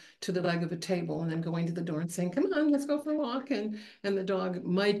dog to the leg of a table and then going to the door and saying, "Come on, let's go for a walk." And the dog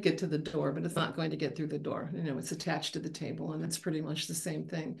might get to the door, but it's not going to get through the door. It's attached to the table, and it's pretty much the same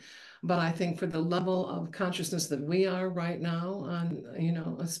thing. But I think for the level of consciousness that we are right now, on,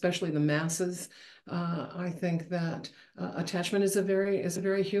 especially the masses, I think that attachment is a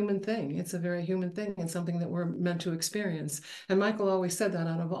very human thing. It's a very human thing and something that we're meant to experience. And Michael always said that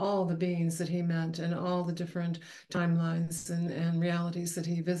out of all the beings that he met and all the different timelines and realities that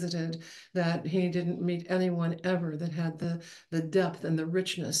he visited, that he didn't meet anyone ever that had the depth and the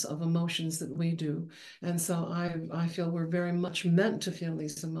richness of emotions that we do. And so I feel we're very much meant to feel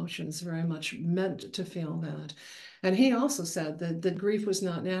these emotions, very much meant to feel that. And he also said that grief was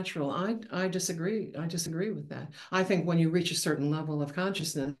not natural. I disagree. I disagree with that. I think when you reach a certain level of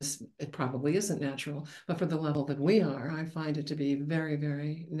consciousness, it probably isn't natural. But for the level that we are, I find it to be very,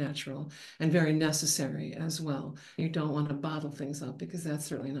 very natural and very necessary as well. You don't want to bottle things up because that's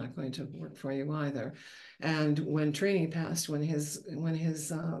certainly not going to work for you either. And when Trini passed, when his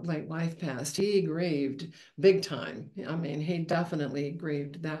late wife passed, he grieved big time. I mean, he definitely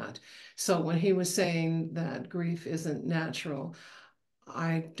grieved that. So when he was saying that grief isn't natural,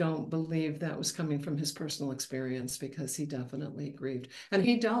 I don't believe that was coming from his personal experience because he definitely grieved. And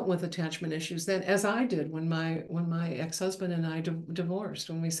he dealt with attachment issues then, as I did when my ex-husband and I divorced,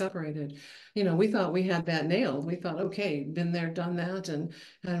 when we separated. We thought we had that nailed. We thought, okay, been there, done that. And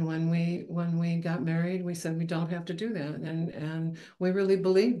when we got married, we said we don't have to do that. And we really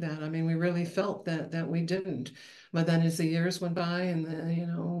believed that. I mean, we really felt that we didn't. But then as the years went by, and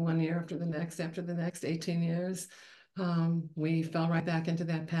then, 1 year after the next 18 years, we fell right back into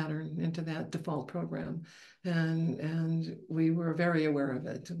that pattern, into that default program. And we were very aware of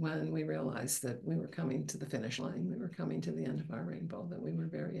it when we realized that we were coming to the finish line. We were coming to the end of our rainbow, that we were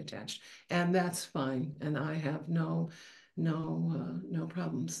very attached. And that's fine. And I have no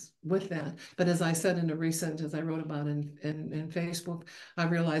problems with that. But as I said as I wrote about in Facebook, I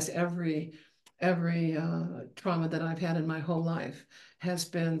realized every trauma that I've had in my whole life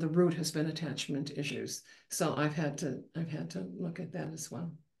the root has been attachment issues. So I've had to look at that as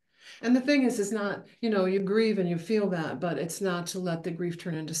well. And the thing is not, you grieve and you feel that, but it's not to let the grief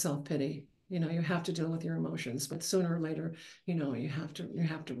turn into self-pity. You have to deal with your emotions, but sooner or later, you have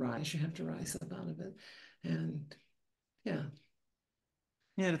to rise up out of it. And yeah.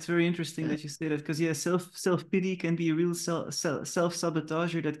 Yeah, that's very interesting that you say that, because yeah, self-pity can be a real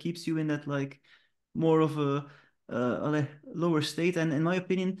self-sabotager that keeps you in that like more of a lower state. And in my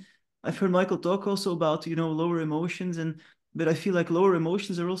opinion, I've heard Michael talk also about, lower emotions, and but I feel like lower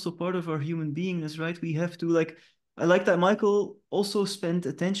emotions are also part of our human beingness, right? We have to like, I like that Michael also spent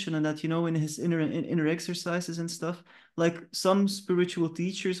attention on that, in his inner exercises and stuff. Like some spiritual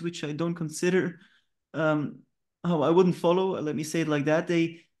teachers, which I don't consider um I wouldn't follow, let me say it like that.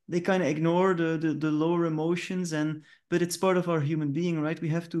 They kind of ignore the lower emotions, and but it's part of our human being, right? We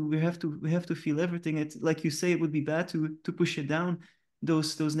have to feel everything. It's like you say, it would be bad to push it down,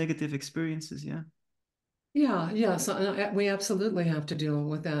 those negative experiences. Yeah. Yeah, yes, we absolutely have to deal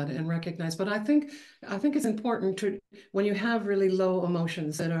with that and recognize. But I think it's important to when you have really low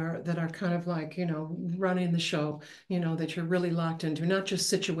emotions that are kind of like, running the show, that you're really locked into, not just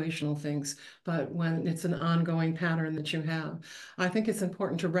situational things, but when it's an ongoing pattern that you have. I think it's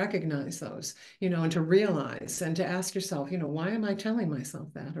important to recognize those, and to realize and to ask yourself, why am I telling myself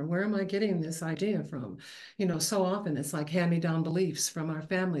that? Or where am I getting this idea from? So often it's like hand-me-down beliefs from our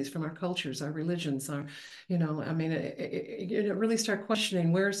families, from our cultures, our religions, I mean, it really start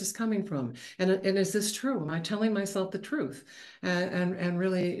questioning, where is this coming from? And is this true? Am I telling myself the truth? And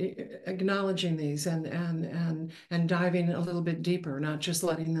really acknowledging these and diving a little bit deeper, not just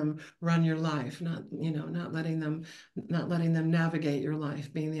letting them run your life, not letting them navigate your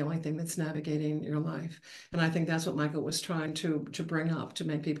life, being the only thing that's navigating your life. And I think that's what Michael was trying to bring up, to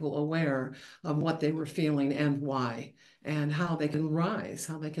make people aware of what they were feeling and why, and how they can rise,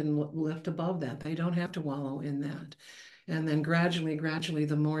 how they can lift above that. They don't have to wallow in that. And then gradually,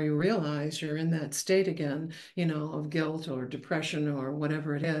 the more you realize you're in that state again, of guilt or depression or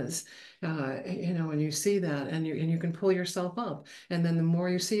whatever it is, and you see that, and you can pull yourself up. And then the more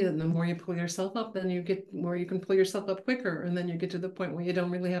you see it, and the more you pull yourself up, then you get where you can pull yourself up quicker, and then you get to the point where you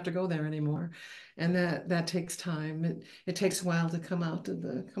don't really have to go there anymore. And that takes time. It takes a while to come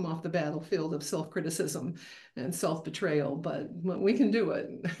off the battlefield of self-criticism and self-betrayal, but we can do it.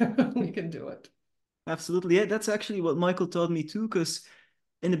 We can do it. Absolutely. Yeah, that's actually what Michael taught me too, because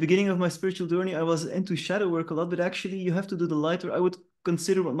in the beginning of my spiritual journey, I was into shadow work a lot, but actually you have to do the light work. I would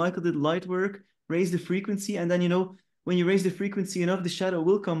consider what Michael did, light work, raise the frequency, and then when you raise the frequency enough, the shadow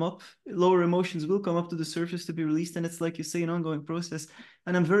will come up, lower emotions will come up to the surface to be released, and it's like you say, an ongoing process.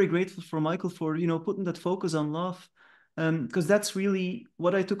 And I'm very grateful for Michael for putting that focus on love. Because that's really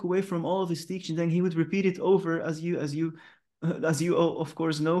what I took away from all of his teachings. And he would repeat it over, as you of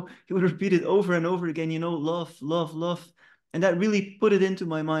course know, he would repeat it over and over again, love, love, love. And that really put it into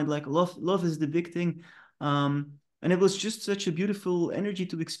my mind, like love is the big thing. And it was just such a beautiful energy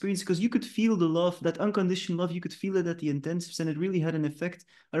to experience, because you could feel the love, that unconditional love. You could feel it at the intensives, and it really had an effect.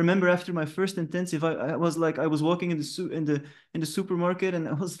 I remember after my first intensive, I was like, I was walking in the supermarket, and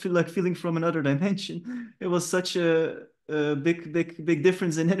I was feeling from another dimension. It was such a big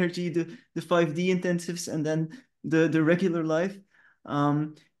difference in energy, the 5D intensives, and then the regular life.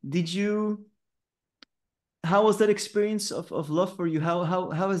 Um, did you? How was that experience of love for you? How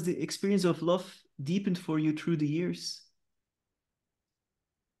has the experience of love deepened for you through the years?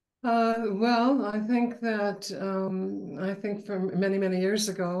 Well, I think from many, many years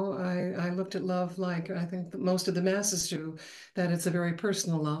ago, I looked at love like I think that most of the masses do, that it's a very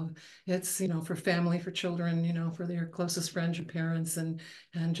personal love. It's, for family, for children, for your closest friends, your parents, and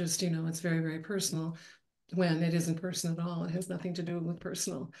just, it's very, very personal, when it isn't personal at all. It has nothing to do with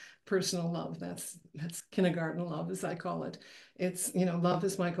personal love. That's kindergarten love, as I call it. It's, love,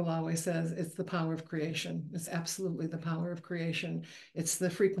 as Michael always says, it's the power of creation. It's absolutely the power of creation. It's the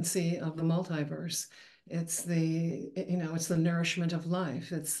frequency of the multiverse. It's the nourishment of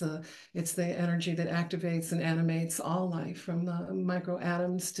life. It's the energy that activates and animates all life, from the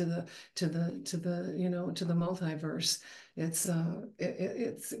microatoms to the multiverse. It's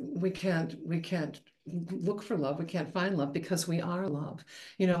we can't look for love. We can't find love, because we are love.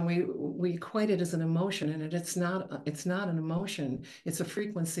 We equate it as an emotion, and it's not an emotion. It's a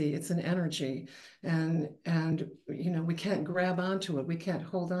frequency. It's an energy, and we can't grab onto it. We can't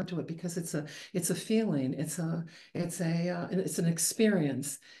hold onto it, because it's a feeling. It's an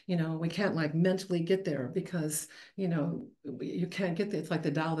experience. We can't like mentally get there, because you can't get there. It's like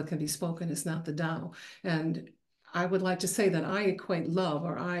the Tao that can be spoken is not the Tao. And I would like to say that I equate love,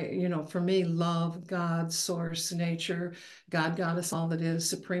 or for me, love, God, source, nature, God, goddess, all that is,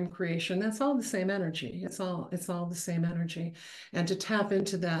 supreme creation. That's all the same energy. It's all the same energy. And to tap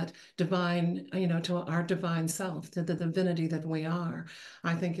into that divine, to our divine self, to the divinity that we are,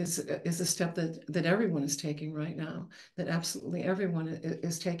 I think is a step that everyone is taking right now. That absolutely everyone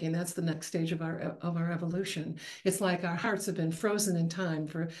is taking. That's the next stage of our evolution. It's like our hearts have been frozen in time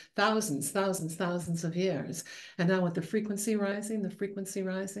for thousands of years. And now with the frequency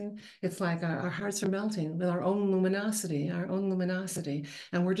rising, it's like our hearts are melting with our own luminosity,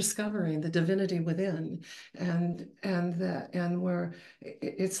 and we're discovering the divinity within, and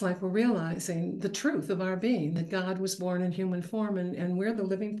it's like we're realizing the truth of our being, that God was born in human form, and we're the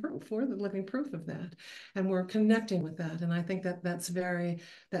living proof. We're the living proof of that, and we're connecting with that. And I think that's very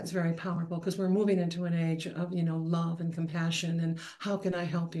powerful, because we're moving into an age of love and compassion, and how can I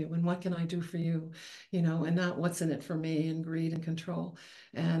help you, and what can I do for you, and not what's in it for me, and greed and control.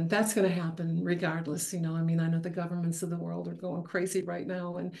 And that's going to happen regardless. I mean, I know the governments of the world are going crazy right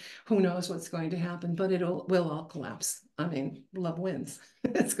now, and who knows what's going to happen, but will all collapse. I mean, love wins.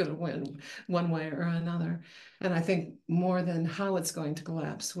 It's going to win one way or another. And I think more than how it's going to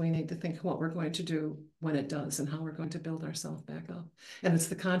collapse, we need to think what we're going to do when it does, and how we're going to build ourselves back up. And it's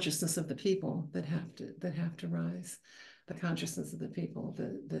the consciousness of the people that have to rise, the consciousness of the people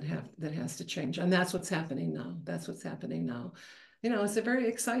that has to change. And that's what's happening now. That's what's happening now. It's a very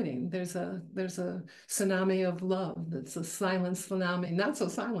exciting. There's a tsunami of love. That's a silent tsunami, not so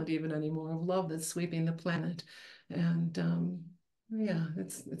silent even anymore, of love that's sweeping the planet. And yeah,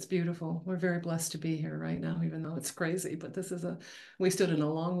 it's beautiful. We're very blessed to be here right now, even though it's crazy. But we stood in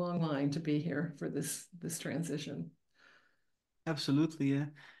a long, long line to be here for this transition. Absolutely, yeah.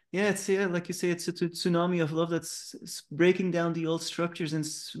 Yeah, it's yeah, like you say, it's a tsunami of love that's breaking down the old structures and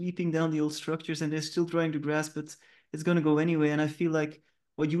sweeping down the old structures, and they're still trying to grasp it. It's gonna go anyway. And I feel like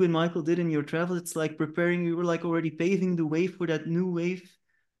what you and Michael did in your travel, it's like preparing, you were like already paving the way for that new way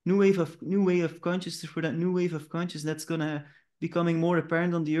of consciousness, for that new wave of consciousness that's gonna becoming more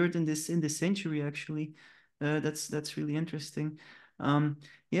apparent on the earth in this century, actually. That's really interesting. Um,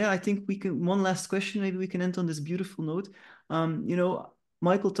 yeah, I think we can, one last question, maybe we can end on this beautiful note.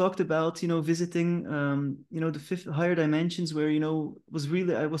 Michael talked about, visiting, the fifth higher dimensions where, was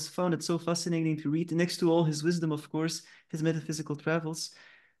really, I was found it so fascinating to read, next to all his wisdom, of course, his metaphysical travels.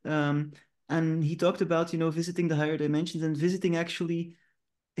 Um, and he talked about, visiting the higher dimensions and visiting actually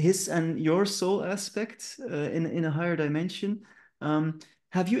his and your soul aspect in a higher dimension. Um,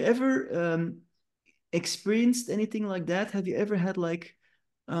 have you ever experienced anything like that? Have you ever had like,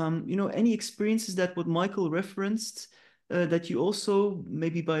 any experiences that what Michael referenced that you also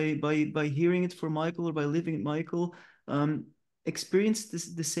maybe by hearing it from Michael or by living it Michael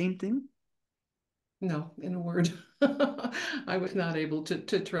experienced the same thing? No, in a word, I was not able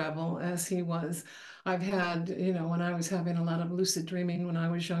to travel as he was. I've had, when I was having a lot of lucid dreaming when I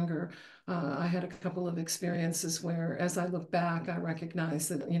was younger, I had a couple of experiences where, as I look back, I recognize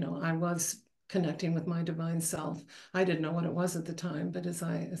that, I was connecting with my divine self. I didn't know what it was at the time, but as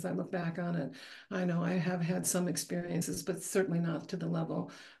I look back on it, I know I have had some experiences, but certainly not to the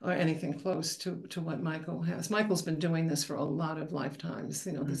level or anything close to what Michael has. Michael's been doing this for a lot of lifetimes.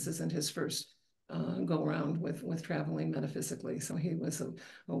 This Mm. isn't his first go around with traveling metaphysically. So he was a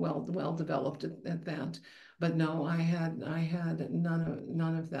well developed at that. But no, I had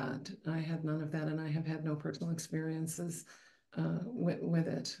none of that. I had none of that, and I have had no personal experiences with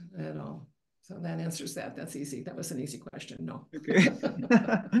it at all. So that answers that. That's easy. That was an easy question. No. Okay.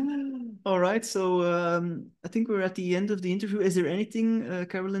 All right. So I think we're at the end of the interview. Is there anything,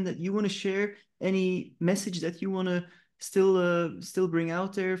 Carolyn, that you want to share? Any message that you want to still bring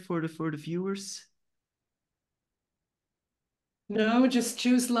out there for the viewers? No, just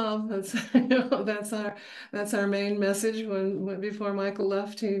choose love. That's that's our main message. When before Michael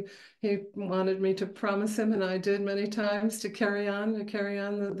left, he wanted me to promise him, and I did many times, to carry on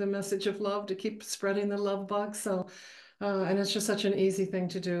the message of love, to keep spreading the love bug. So, and it's just such an easy thing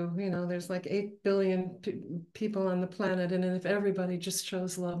to do. There's like 8 billion people on the planet, and if everybody just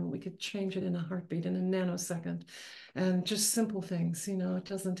chose love, and we could change it in a heartbeat, in a nanosecond, and just simple things. It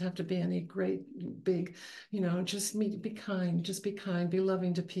doesn't have to be any great big, just be kind, be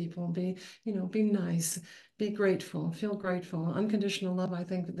loving to people, be nice, be grateful, feel grateful. Unconditional love, I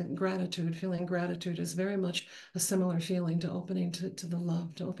think that feeling gratitude is very much a similar feeling to opening to the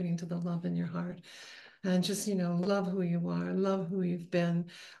love, to opening to the love in your heart. And just, love who you are, love who you've been,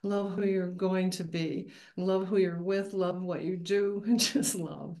 love who you're going to be, love who you're with, love what you do, and just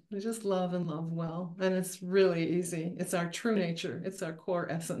love and love well. And it's really easy. It's our true nature. It's our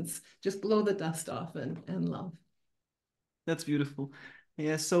core essence. Just blow the dust off and love. That's beautiful.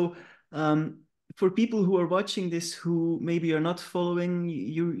 Yeah. So for people who are watching this who maybe are not following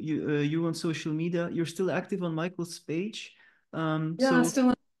you on social media, you're still active on Michael's page. Yeah,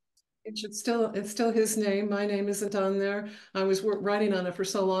 So still it's still his name. My name isn't on there. I was writing on it for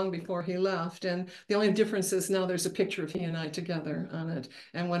so long before he left, and the only difference is now there's a picture of he and I together on it.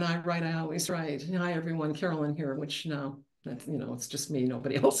 And when I write, I always write, "Hi everyone, Carolyn here," which now that's, it's just me,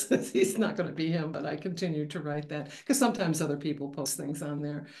 nobody else. He's not going to be him, but I continue to write that because sometimes other people post things on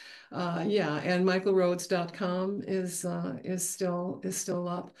there. Yeah, and michaelroads.com is still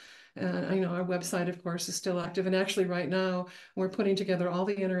up. And our website, of course, is still active. And actually, right now, we're putting together all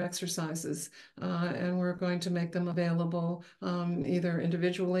the inner exercises, and we're going to make them available either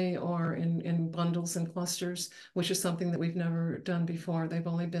individually or in bundles and clusters, which is something that we've never done before. They've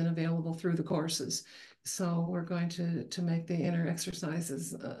only been available through the courses. So we're going to make the inner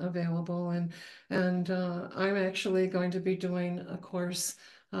exercises available, and I'm actually going to be doing a course.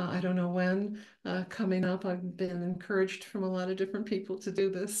 I don't know when, coming up. I've been encouraged from a lot of different people to do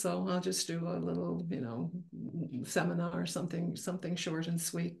this, so I'll just do a little, seminar, something short and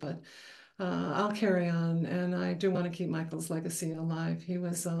sweet. But I'll carry on, and I do want to keep Michael's legacy alive. He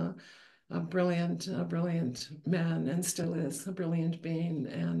was a brilliant man, and still is a brilliant being.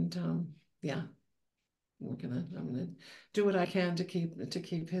 And yeah, I'm gonna do what I can to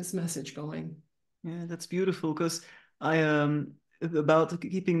keep his message going. yeah, that's beautiful because I about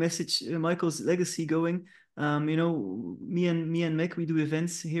keeping message Michael's legacy going. Me and Mick, we do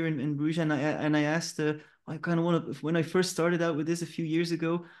events here in Bruges, and I asked I kind of want to, when I first started out with this a few years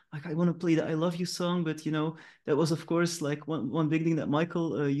ago, like I want to play the I Love You song, but that was of course like one big thing that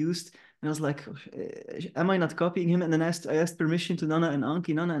Michael used, and I was like, am I not copying him? And then I asked permission to Nana and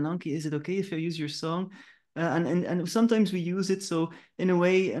Anki. Nana and Anki, is it okay if I use your song? And sometimes we use it. So in a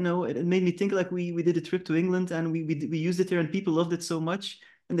way, it made me think like we did a trip to England and we used it there and people loved it so much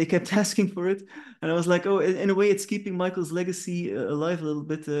and they kept asking for it. And I was like, oh, in a way, it's keeping Michael's legacy alive a little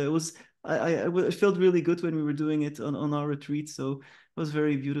bit. It felt really good when we were doing it on our retreat. So it was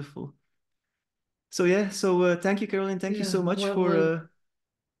very beautiful. So yeah, so thank you, Caroline. Thank you Yeah, so much for, well,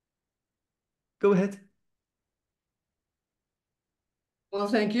 go ahead. well,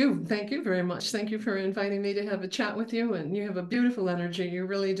 thank you. Thank you very much. Thank you for inviting me to have a chat with you. And you have a beautiful energy. You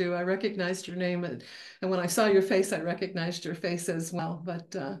really do. I recognized your name, and when I saw your face, I recognized your face as well.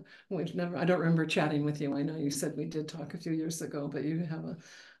 But I don't remember chatting with you. I know you said we did talk a few years ago, but you have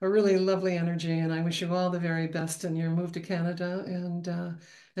a really lovely energy, and I wish you all the very best in your move to Canada.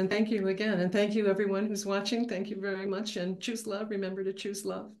 And thank you again. And thank you, everyone who's watching. Thank you very much. And choose love. Remember to choose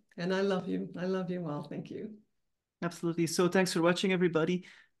love. And I love you. I love you all. Thank you. Absolutely. So thanks for watching, everybody.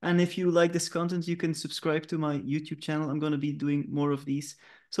 And if you like this content, you can subscribe to my YouTube channel. I'm going to be doing more of these.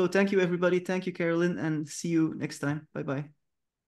 So thank you, everybody. Thank you, Carolyn, and see you next time. Bye-bye.